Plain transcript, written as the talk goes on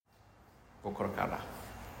Vou colocar lá.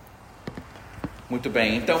 Muito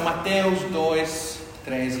bem, então Mateus 2,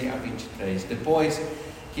 13 a 23. Depois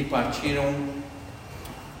que partiram,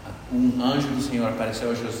 um anjo do Senhor apareceu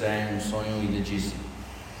a José em um sonho e lhe disse: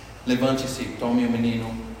 levante-se, tome o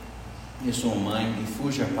menino e sua mãe e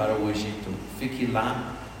fuja para o Egito. Fique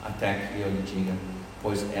lá até que eu lhe diga,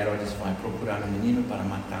 pois Herodes vai procurar o menino para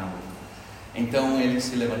matá-lo. Então ele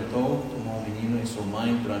se levantou, tomou o menino e sua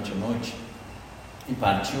mãe durante a noite e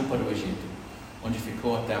partiu para o Egito, onde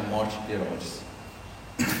ficou até a morte de Herodes.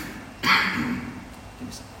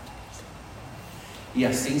 E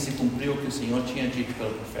assim se cumpriu o que o Senhor tinha dito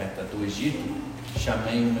pelo profeta: do Egito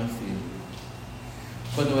chamei o meu filho.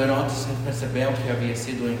 Quando Herodes percebeu que havia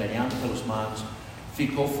sido enganado pelos magos,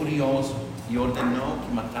 ficou furioso e ordenou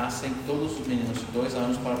que matassem todos os meninos de 2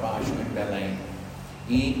 anos para baixo em Belém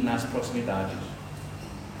e nas proximidades.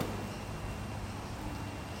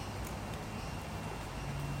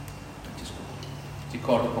 De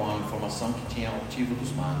acordo com a informação que tinha obtido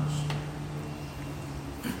dos magos.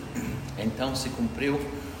 Então se cumpriu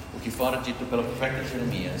o que fora dito pelo profeta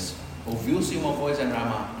Jeremias. Ouviu-se uma voz em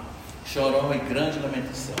Ramá, chorou em grande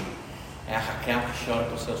lamentação. É a Raquel que chora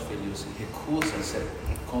por seus filhos e recusa ser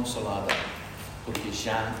consolada, porque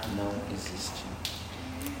já não existe.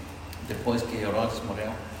 Depois que Herodes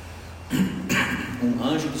morreu, um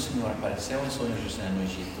anjo do Senhor apareceu em sonho a José no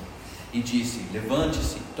Egito e disse: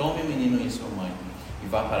 levante-se, tome o menino e sua mãe e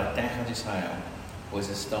vá para a terra de Israel, pois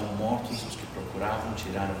estão mortos os que procuravam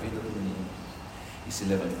tirar a vida do menino. E se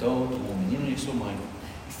levantou, tomou o menino e sua mãe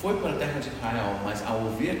e foi para a terra de Israel. Mas ao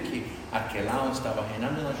ouvir que Arquelau estava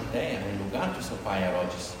reinando na Judeia em lugar de seu pai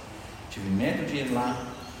Herodes, tive medo de ir lá.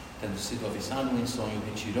 Tendo sido avisado em sonho,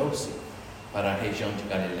 retirou-se para a região de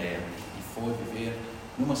Galileia e foi viver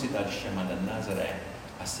numa cidade chamada Nazaré.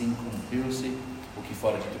 Assim cumpriu-se o que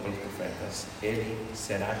fora dito pelos profetas: ele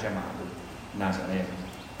será chamado Nazaré.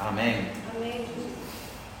 Amém. Amém.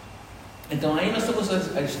 Então aí nós temos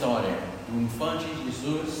a história do infante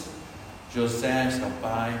Jesus, José, seu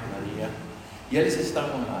pai, Maria, e eles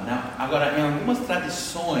estavam lá, né? Agora, em algumas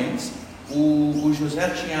tradições, o José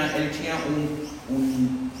tinha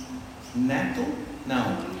um neto,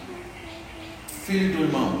 não, filho do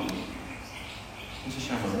irmão, como se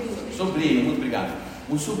chama? Sobrinho, muito obrigado.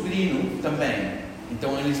 Um sobrinho também.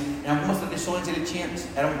 Então eles, em algumas tradições,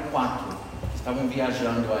 eram 4 que estavam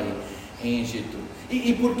viajando aí em Egito.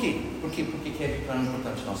 E por quê? Por que é tão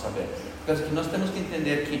importante nós saber? Porque nós temos que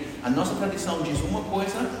entender que a nossa tradição diz uma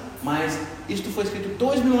coisa, mas isto foi escrito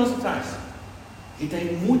 2000 anos atrás. E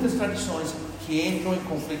tem muitas tradições que entram em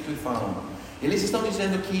conflito e falam. Eles estão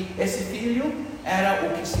dizendo que esse filho era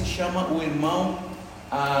o que se chama o irmão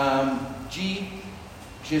de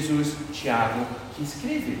Jesus, Tiago, que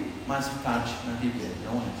escreve mais tarde na Bíblia,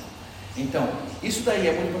 não é? Então, isso daí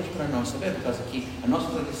é muito importante para nós saber, por causa que a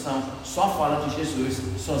nossa tradição só fala de Jesus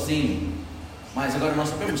sozinho. Mas agora nós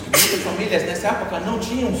sabemos que muitas famílias nessa época não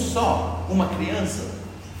tinham só uma criança.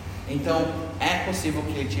 Então, é possível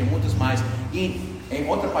que ele tinha muitos mais. E em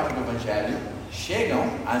outra parte do Evangelho,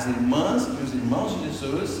 chegam as irmãs e os irmãos de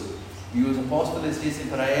Jesus, e os apóstolos dizem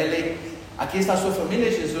para ele: aqui está a sua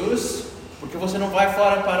família, Jesus, porque você não vai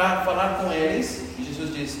fora para falar com eles? E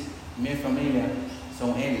Jesus diz: minha família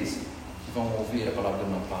são eles que vão ouvir a palavra do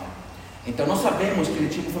meu Pai. Então nós sabemos que ele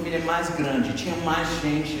tinha uma família mais grande, tinha mais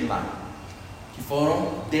gente lá, que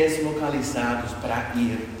foram deslocalizados para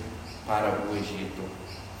ir para o Egito.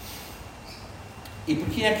 E por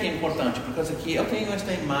que é importante? Porque aqui eu tenho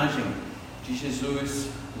esta imagem de Jesus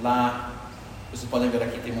lá. Vocês podem ver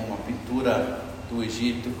aqui, tem uma pintura do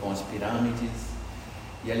Egito com as pirâmides,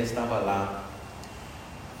 e ele estava lá,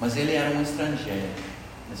 mas ele era um estrangeiro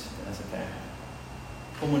nessa terra,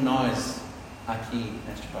 como nós aqui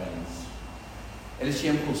neste país. Eles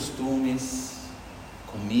tinham costumes,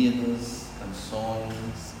 comidas,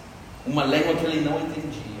 canções, uma língua que ele não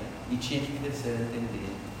entendia e tinha que crescer a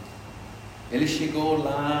entender. Ele chegou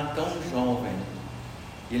lá tão jovem,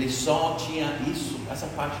 e ele só tinha essa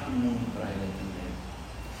parte do mundo para ele entender.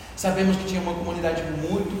 Sabemos que tinha uma comunidade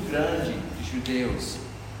muito grande de judeus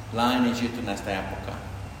lá no Egito nesta época,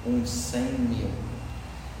 uns 100 mil.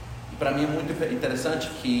 E para mim é muito interessante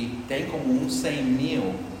que tem como uns 100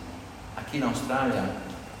 mil aqui na Austrália,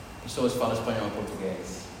 pessoas falam espanhol e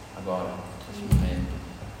português agora, neste momento.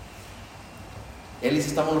 Eles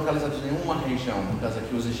estavam localizados em uma região, por causa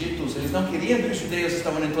que os egípcios, eles não queriam que os judeus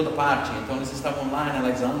estavam em toda parte, então eles estavam lá em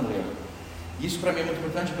Alexandria. E isso para mim é muito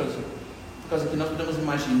importante, por causa que nós podemos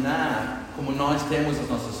imaginar como nós temos as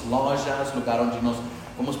nossas lojas, lugar onde nós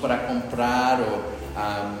vamos para comprar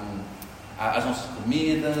as nossas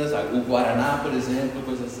comidas, o guaraná, por exemplo,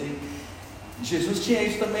 coisa assim. Jesus tinha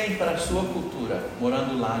isso também para a sua cultura,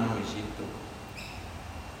 morando lá no Egito.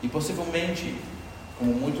 E possivelmente,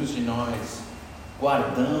 como muitos de nós,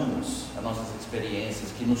 guardamos as nossas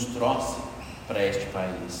experiências que nos trouxe para este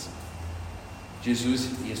país. Jesus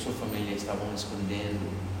e a sua família estavam escondendo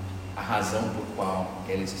a razão por qual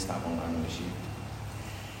eles estavam lá no Egito.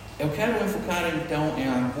 Eu quero enfocar então em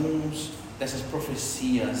algumas dessas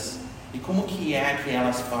profecias e como que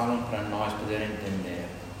elas falam para nós poder entender.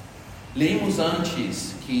 Leímos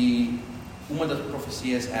antes que uma das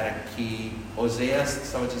profecias era que Oséias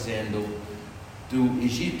estava dizendo: do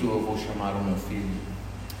Egito eu vou chamar o meu filho.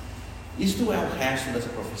 Isto é o resto dessa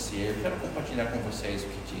profecia. Eu quero compartilhar com vocês o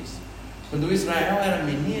que diz. Quando Israel era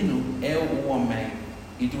menino, eu o amei,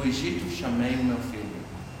 e do Egito chamei o meu filho.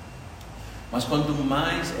 Mas quanto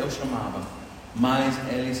mais eu chamava, mais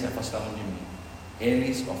eles se afastaram de mim.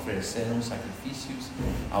 Eles ofereceram sacrifícios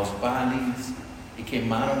aos Baales e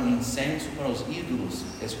queimaram incenso para os ídolos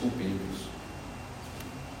esculpidos.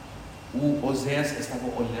 O Oséias estava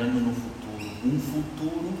olhando no futuro, um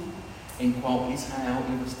futuro em qual Israel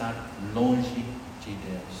ia estar longe de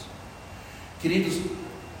Deus. Queridos,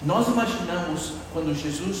 nós imaginamos quando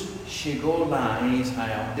Jesus chegou lá em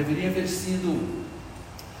Israel, deveria haver sido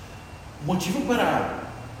motivo para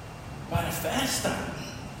festa.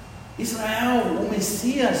 Israel, o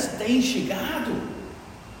Messias tem chegado.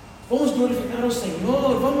 Vamos glorificar o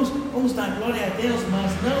Senhor, vamos dar glória a Deus,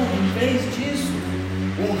 mas não, em vez disso,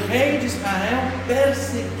 o rei de Israel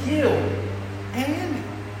perseguiu ele.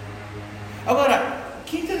 Agora,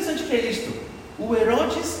 que interessante que é isto. O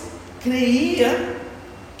Herodes creia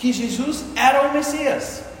que Jesus era o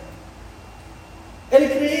Messias. Ele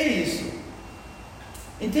creia isso.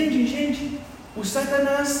 Entende, gente? O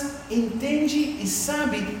Satanás entende e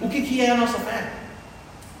sabe o que é a nossa fé.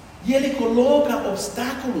 E ele coloca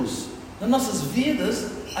obstáculos nas nossas vidas,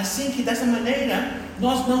 assim que dessa maneira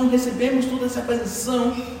nós não recebemos toda essa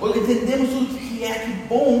benção, ou entendemos tudo que é que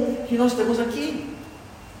bom que nós temos aqui.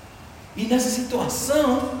 E nessa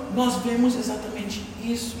situação, nós vemos exatamente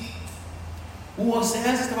isso. O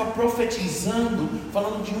Oséias estava profetizando,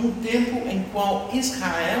 falando de um tempo em qual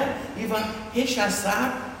Israel ia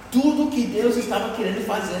rechaçar tudo que Deus estava querendo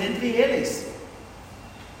fazer entre eles.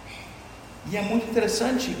 E é muito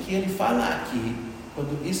interessante que ele fala aqui,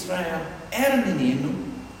 quando Israel era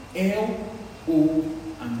menino, eu o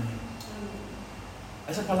amei.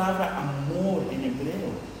 Essa palavra amor em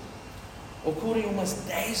hebreu ocorre umas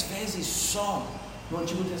 10 vezes só no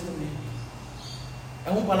Antigo Testamento. É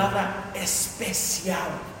uma palavra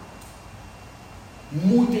especial,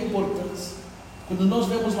 muita importância. Quando nós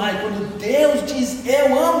vemos lá, e quando Deus diz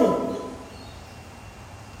eu amo,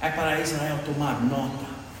 é para Israel tomar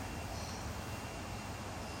nota.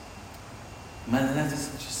 Mas nessa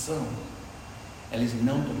situação, eles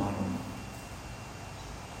não tomaram nota.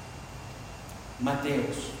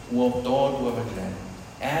 Mateus, o autor do Evangelho,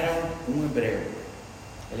 era um hebreu.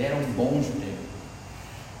 Ele era um bom judeu.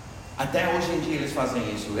 Até hoje em dia eles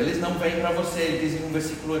fazem isso. Eles não vêm para você e dizem um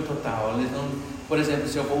versículo em total. Eles não, por exemplo,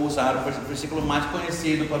 se eu vou usar o versículo mais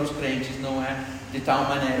conhecido para os crentes, não é de tal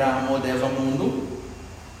maneira amou Deus ao mundo,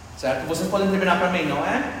 certo? Vocês podem terminar para mim, não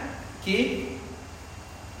é? Que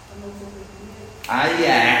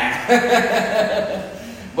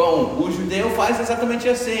Bom, o judeu faz exatamente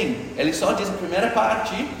assim. Ele só diz a primeira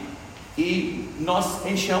parte e nós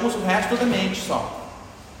enchemos o resto da mente só.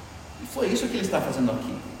 E foi isso que ele está fazendo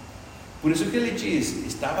aqui. Por isso que ele diz,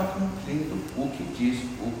 estava cumprindo o que diz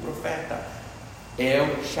o profeta.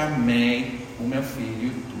 Eu chamei o meu filho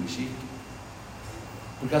do Egito.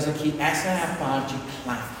 Por causa que essa é a parte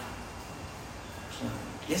clara.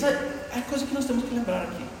 Essa é a coisa que nós temos que lembrar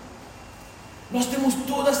aqui. Nós temos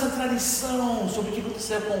toda essa tradição sobre o que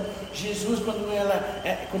aconteceu com Jesus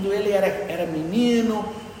quando ele era menino,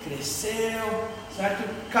 cresceu, certo?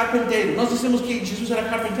 Carpinteiro. Nós dissemos que Jesus era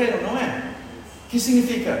carpinteiro, não é? O que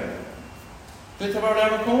significa? Ele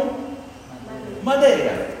trabalhava com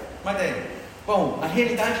madeira. Bom, a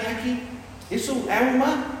realidade é que isso é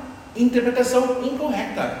uma interpretação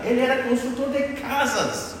incorreta. Ele era construtor de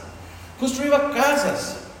casas. Construía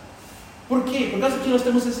casas. Por quê? Por causa que nós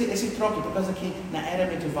temos esse troque. Por causa que na era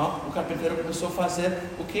medieval o carpinteiro começou a fazer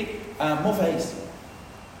o quê? Móveis.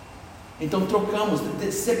 Então trocamos,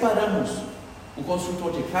 separamos o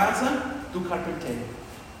construtor de casa do carpinteiro.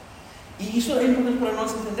 E isso é importante para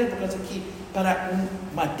nós entender, por causa que para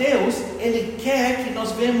Mateus, ele quer que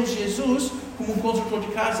nós vemos Jesus como um construtor de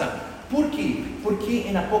casa. Por quê? Porque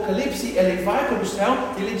em Apocalipse, ele vai para o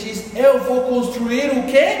céu e ele diz, eu vou construir o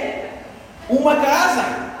quê? Uma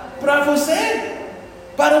casa para você,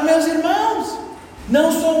 para meus irmãos.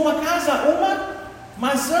 Não só uma casa, uma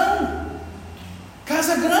mansão.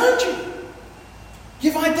 Casa grande, que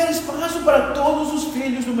vai ter espaço para todos os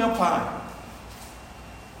filhos do meu Pai.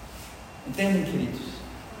 Entendem, queridos?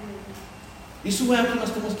 Isso é o que nós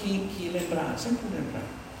temos que lembrar, sempre lembrar.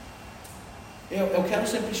 Eu quero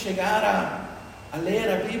sempre chegar a ler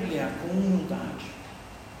a Bíblia com humildade,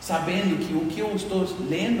 sabendo que o que eu estou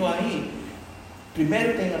lendo aí,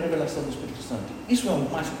 primeiro tem a revelação do Espírito Santo, isso é o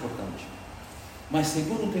mais importante, mas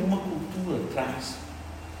segundo tem uma cultura atrás,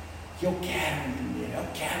 que eu quero entender, eu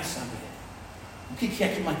quero saber, o que é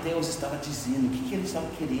que Mateus estava dizendo, o que ele estava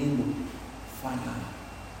querendo falar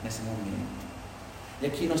nesse momento. E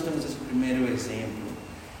aqui nós temos esse primeiro exemplo,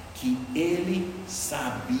 que ele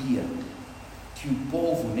sabia que o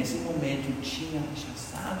povo nesse momento tinha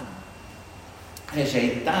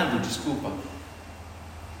rejeitado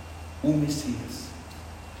o Messias.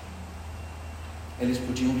 Eles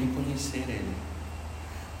podiam reconhecer ele,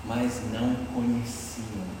 mas não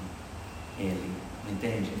conheciam ele,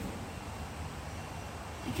 entende?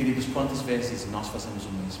 E queridos, quantas vezes nós fazemos o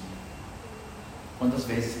mesmo? Quantas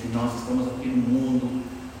vezes que nós estamos aqui no mundo,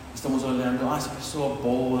 estamos olhando, essa pessoa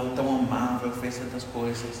boa, tão amável, fez tantas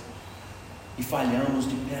coisas, e falhamos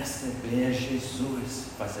de perceber Jesus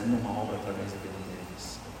fazendo uma obra através da vida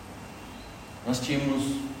deles. Nós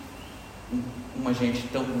tínhamos uma gente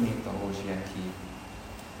tão bonita hoje aqui,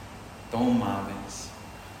 tão amáveis.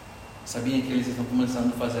 Sabiam que eles estão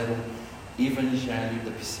começando a fazer o evangelho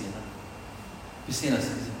da piscina? Piscina,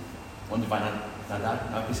 onde vai nadar?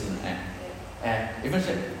 Na piscina,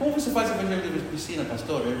 evangelho. Como você faz o evangelho da piscina,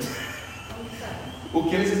 pastor? O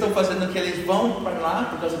que eles estão fazendo é que eles vão para lá,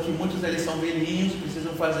 por causa que muitos deles são velhinhos,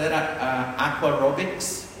 precisam fazer a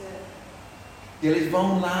aquarobics. E eles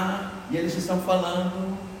vão lá e eles estão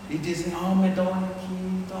falando e dizem, me dói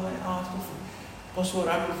aqui, posso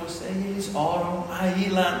orar por você? E eles oram, aí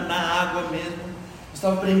lá na água mesmo. Eu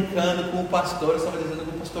estava brincando com o pastor, eu estava dizendo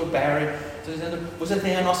com o pastor Barry, estou dizendo, você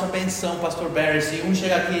tem a nossa benção, pastor Barry, se um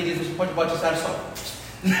chegar aqui e diz, você pode batizar só.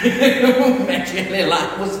 Mete ele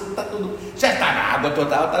lá, você tá tudo, já está na água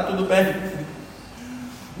total, está tudo bem.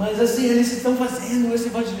 Mas assim, eles estão fazendo esse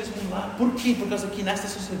evangelismo lá. Por quê? Por causa que nesta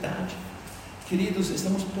sociedade, queridos,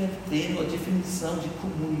 estamos perdendo a definição de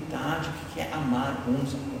comunidade, o que é amar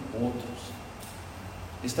uns aos outros.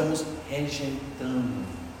 Estamos rejeitando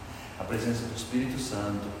a presença do Espírito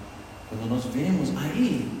Santo quando nós vemos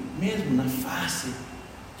aí mesmo na face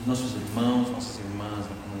dos nossos irmãos, nossas irmãs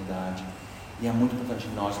na comunidade. E é muito importante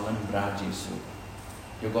nós lembrar disso.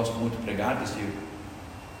 Eu gosto muito de pregar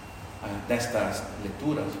destas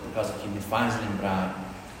leituras, por causa que me faz lembrar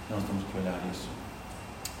que nós temos que olhar isso.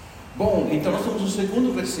 Bom, então nós temos o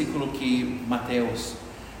segundo versículo que Mateus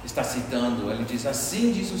está citando. Ele diz,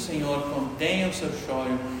 assim diz o Senhor, contenha o seu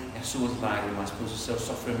choro e as suas lágrimas, pois o seu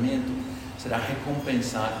sofrimento será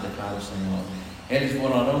recompensado, declara o Senhor. Eles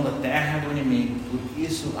volarão da terra do inimigo, por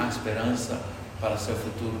isso há esperança para seu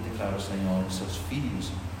futuro, declara o Senhor. Os seus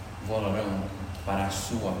filhos volarão para a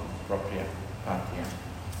sua própria pátria.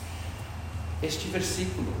 Este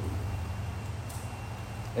versículo,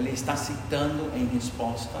 ele está citando em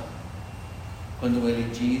resposta, quando ele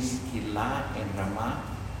diz que lá em Ramá,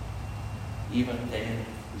 ia ter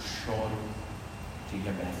o choro de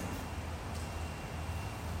Rebeca.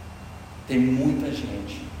 Tem muita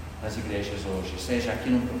gente nas igrejas hoje, seja aqui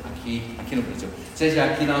no Brasil, seja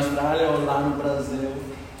aqui na Austrália ou lá no Brasil,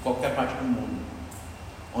 qualquer parte do mundo,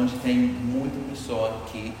 onde tem muita pessoa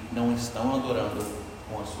que não estão adorando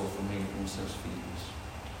com a sua família, com os seus filhos,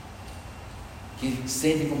 que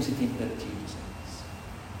sentem como se têm perdido eles.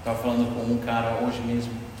 Estava falando com um cara hoje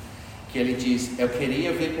mesmo, que ele diz, eu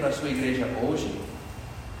queria vir para a sua igreja hoje,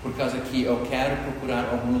 por causa que eu quero procurar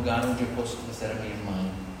algum lugar onde eu possa fazer a minha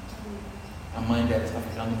mãe. A mãe dela está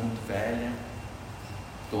ficando muito velha,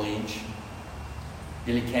 doente.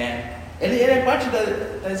 Ele é parte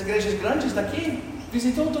das igrejas grandes daqui,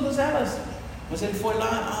 visitou todas elas. Mas ele foi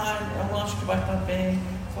lá, eu acho que vai estar bem.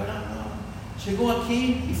 Foi lá, não. Chegou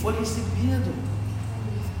aqui e foi recebido.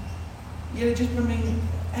 E ele diz para mim,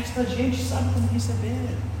 esta gente sabe como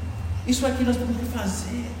receber. Isso aqui nós temos que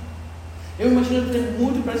fazer. Eu imagino que tem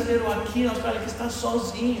muito brasileiro aqui na Austrália que está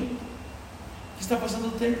sozinho, que está passando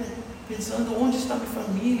o tempo pensando onde está minha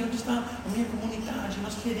família, onde está a minha comunidade.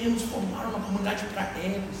 Nós queremos formar uma comunidade para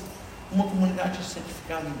eles, uma comunidade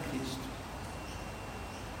santificada em Cristo.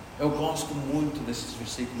 Eu gosto muito desses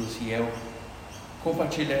versículos e eu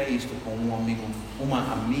compartilhei isto com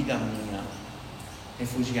uma amiga minha,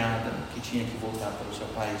 refugiada, que tinha que voltar para o seu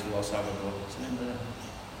país do El Salvador. Você lembra?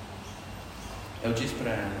 Eu disse para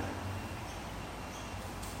ela,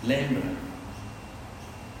 lembra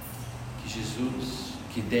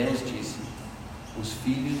que Deus disse os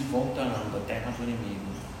filhos voltarão da terra do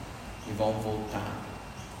inimigo e vão voltar.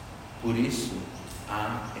 Por isso,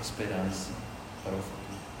 há esperança para o futuro.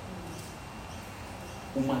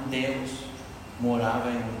 O Mateus morava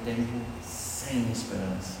em um tempo sem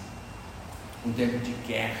esperança. Um tempo de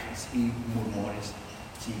guerras e murmúrios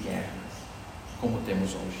de guerras, como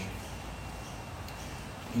temos hoje.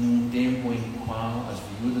 Em um tempo em qual as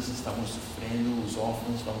viúvas estavam sofrendo, os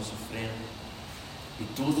órfãos estavam sofrendo, e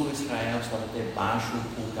todo Israel estava debaixo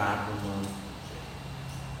do pulgar humano.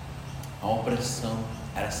 A opressão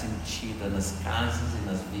era sentida nas casas e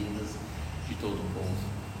nas vidas de todo o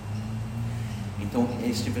povo. Então,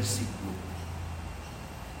 este versículo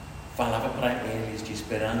falava para eles de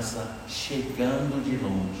esperança chegando de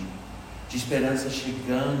longe, de esperança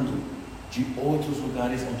chegando de outros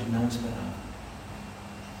lugares onde não esperavam.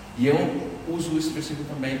 E eu uso esse versículo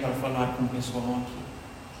também para falar com o pessoal aqui,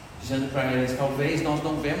 dizendo para eles: talvez nós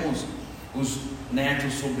não vemos os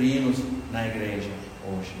netos, sobrinhos na igreja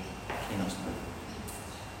hoje, aqui nós não.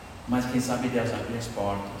 Mas quem sabe Deus abre as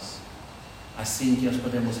portas, assim que nós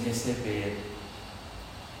podemos receber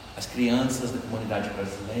as crianças da comunidade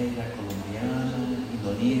brasileira, colombiana,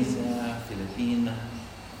 indonésia, filipina,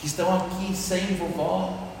 que estão aqui sem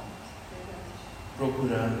vovó,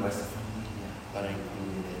 procurando essa família para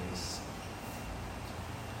incluir eles.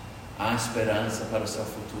 Há esperança para o seu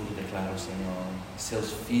futuro, declara o Senhor.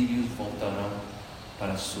 Seus filhos voltarão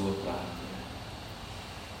para a sua pátria.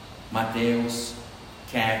 Mateus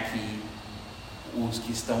quer que os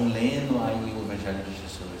que estão lendo aí o Evangelho de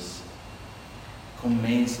Jesus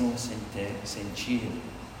começam a sentir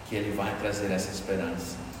que Ele vai trazer essa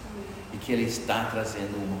esperança e que Ele está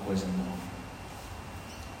trazendo uma coisa nova.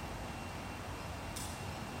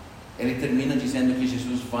 Ele termina dizendo que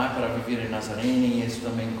Jesus vai para viver em Nazaré, e isso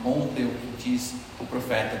também cumpre o que diz o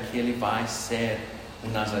profeta, que Ele vai ser o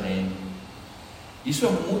Nazareno. Isso é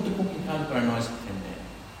muito complicado para nós entender.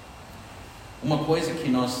 Uma coisa que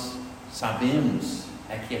nós sabemos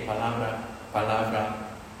é que a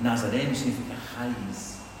palavra Nazareno significa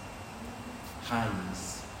raiz.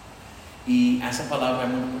 Raiz. E essa palavra é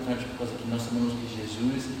muito importante por causa que nós sabemos que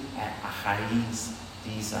Jesus é a raiz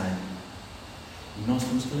de Israel. E nós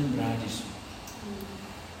temos que lembrar disso.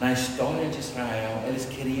 Na história de Israel, eles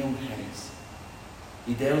queriam reis.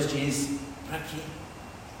 E Deus diz: para quê?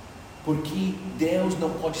 Porque Deus não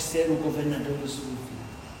pode ser o governador da sua vida.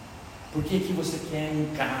 Por que você quer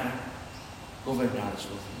um cara governar a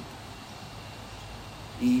sua vida?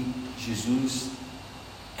 E Jesus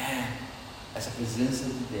é essa presença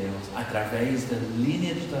de Deus através da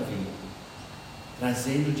linha de Davi,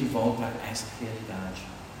 trazendo de volta essa realidade.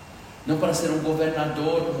 Não para ser um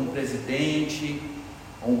governador, um presidente,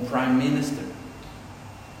 ou um prime minister,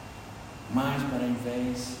 mas para, em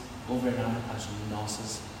vez, governar as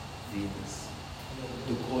nossas vidas,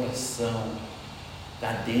 do coração,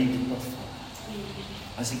 da dentro para fora.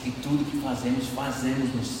 Assim que tudo que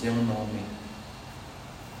fazemos no seu nome.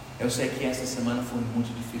 Eu sei que essa semana foi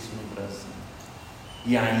muito difícil no Brasil.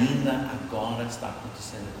 E ainda agora está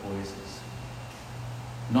acontecendo coisas.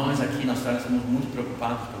 Nós aqui na Austrália estamos muito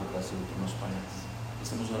preocupados pelo Brasil, pelo nosso país.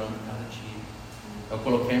 Estamos orando cada dia. Eu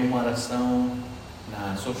coloquei uma oração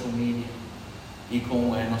na social media e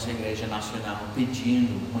com a nossa igreja nacional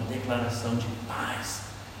pedindo uma declaração de paz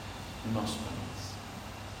no nosso país.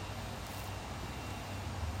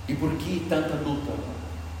 E por que tanta luta?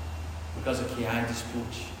 Por causa que há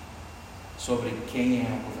disputa sobre quem é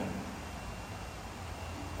o governo.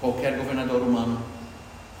 Qualquer governador humano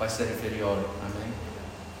vai ser inferior, amém?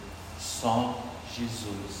 Só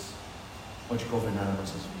Jesus pode governar as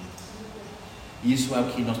nossas vidas. Isso é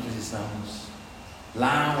o que nós precisamos.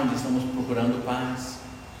 Lá onde estamos procurando paz,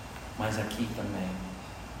 mas aqui também,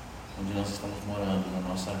 onde nós estamos morando, na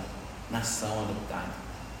nossa nação adotada.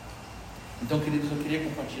 Então, queridos, eu queria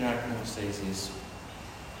compartilhar com vocês isso.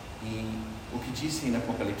 E o que diz em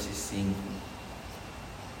Apocalipse 5: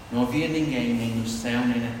 não havia ninguém, nem no céu,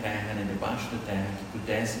 nem na terra, nem debaixo da terra, que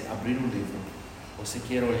pudesse abrir o livro ou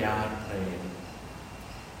sequer olhar para ele.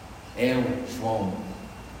 Eu, João,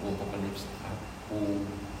 o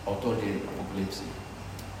autor de Apocalipse,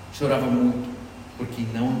 chorava muito, porque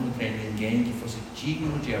não encontrei ninguém que fosse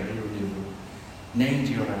digno de abrir o livro, nem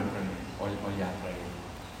de olhar para ele.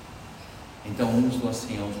 Então um dos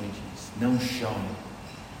anciãos me diz: não chore,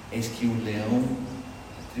 eis que o leão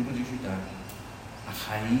da tribo de Judá, a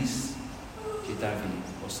raiz de Davi,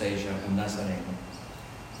 ou seja, o Nazareno,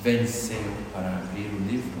 venceu para abrir o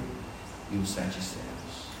livro e os 7 selos.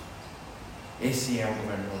 Esse é o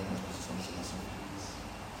governador que nós precisamos em nossas vidas.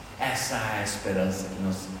 Essa é a esperança que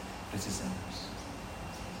nós precisamos.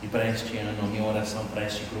 E para este ano, a minha oração para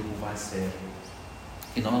este grupo vai ser: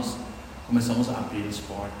 que nós começamos a abrir as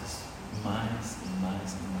portas mais e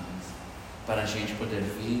mais e mais, para a gente poder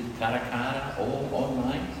vir cara a cara ou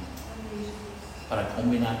online, para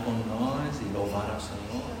combinar com nós e louvar ao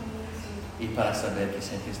Senhor, e para saber que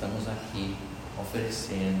sempre estamos aqui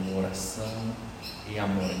oferecendo oração e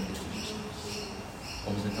amor em Cristo Jesus.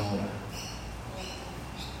 Vamos então orar.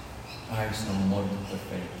 Pai, Senhor, amor tão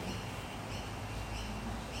perfeito,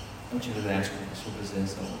 eu te agradeço pela sua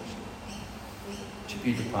presença hoje. Te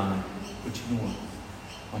pido, Pai, continua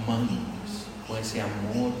amando-nos com esse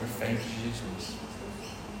amor perfeito de Jesus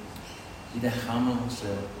e derrama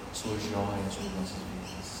sua joia sobre nossas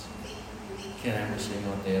vidas. Queremos,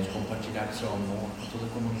 Senhor Deus, compartilhar o seu amor com toda a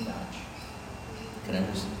comunidade.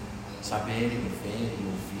 Queremos saber e ver e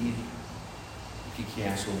ouvir o que é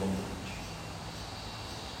a sua vontade.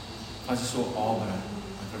 Faz a sua obra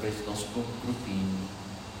através do nosso grupinho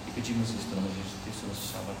e pedimos isso no nome de Jesus Cristo,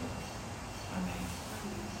 nosso Salvador. Amém.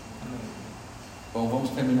 Bom, vamos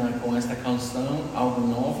terminar com esta canção, algo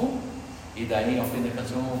novo, e daí ao fim da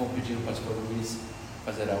canção eu vou pedir ao pastor Luiz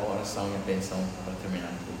fazer a oração e a bênção para terminar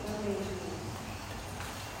tudo.